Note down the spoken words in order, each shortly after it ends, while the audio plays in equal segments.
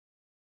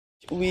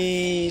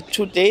We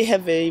today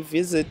have a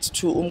visit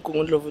to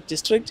Umngeni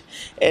district,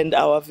 and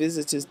our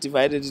visit is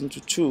divided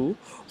into two.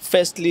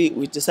 Firstly,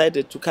 we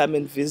decided to come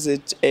and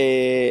visit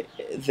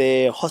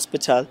the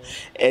hospital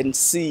and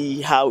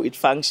see how it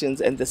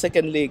functions, and the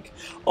second leg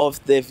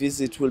of the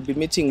visit will be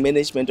meeting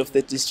management of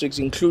the district,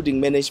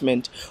 including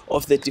management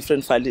of the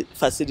different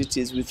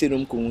facilities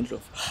within Umngeni.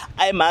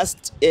 I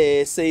must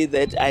say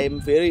that I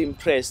am very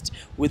impressed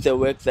with the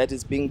work that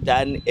is being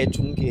done at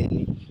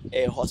Umngeni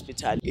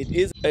hospital. It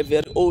is a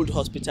very old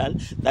hospital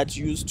that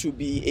used to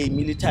be a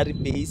military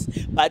base,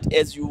 but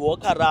as you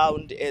walk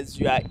around, as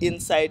you are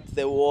inside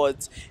the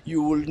wards,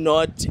 you will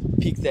not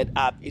pick that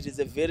up. It is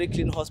a very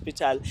clean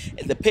hospital,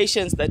 and the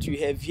patients that you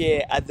have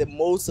here are the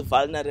most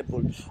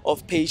vulnerable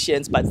of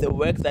patients, but the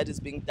work that is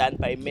being done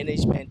by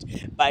management,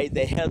 by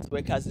the health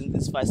workers in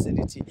this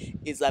facility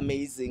is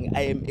amazing.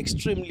 I am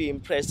extremely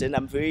impressed and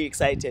I'm very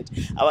excited.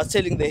 I was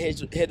telling the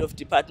head of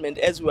department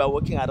as we are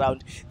walking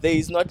around, there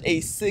is not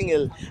a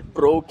single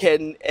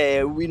broken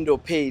window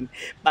pane,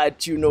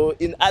 but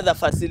in other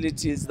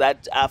facilities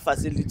that are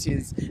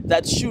facilities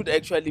that should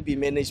actually be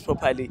managed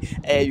properly,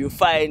 you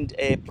find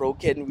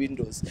broken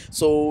windows.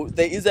 So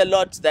there is a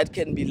lot that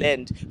can be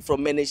learned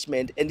from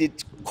management, and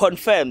it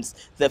confirms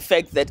the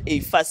fact that a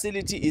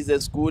facility is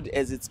as good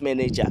as its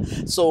manager.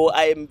 So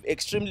I am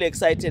extremely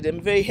excited.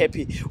 I'm very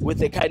happy with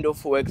the kind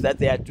of work that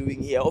they are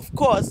doing here. Of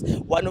course,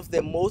 one of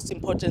the most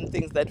important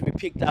things that we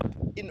picked up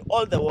in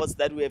all the wards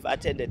that we have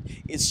attended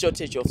is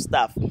shortage of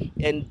staff,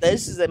 and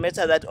this is a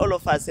matter that all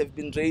of us have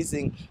been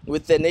raising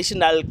with the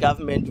national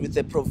government, with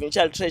the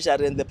provincial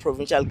treasury and the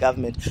provincial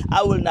government.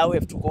 I will now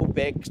have to go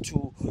back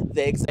to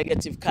the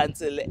executive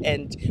council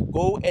and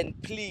go and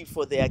plea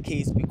for their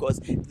case, because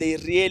they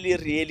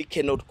really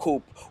cannot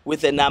cope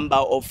with the number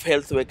of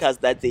health workers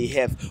that they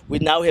have. We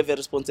now have a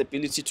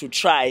responsibility to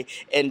try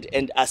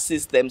and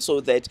assist them so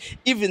that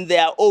even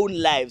their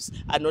own lives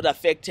are not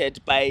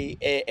affected by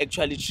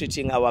actually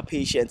treating our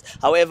patients.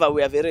 However,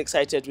 we are very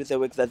excited with the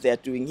work that they are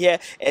doing here,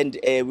 and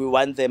we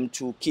want them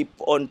to keep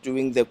on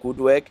doing the good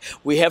work.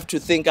 We have to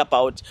think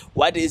about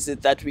what is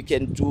it that we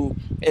can do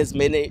as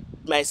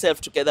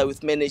myself together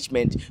with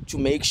management to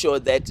make sure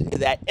that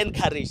they are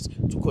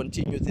encouraged to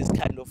continue this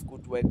kind of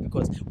good work,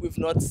 because we've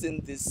not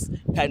seen this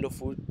kind of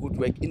good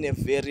work in a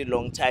very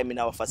long time in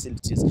our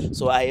facilities.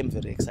 So I am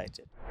very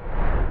excited.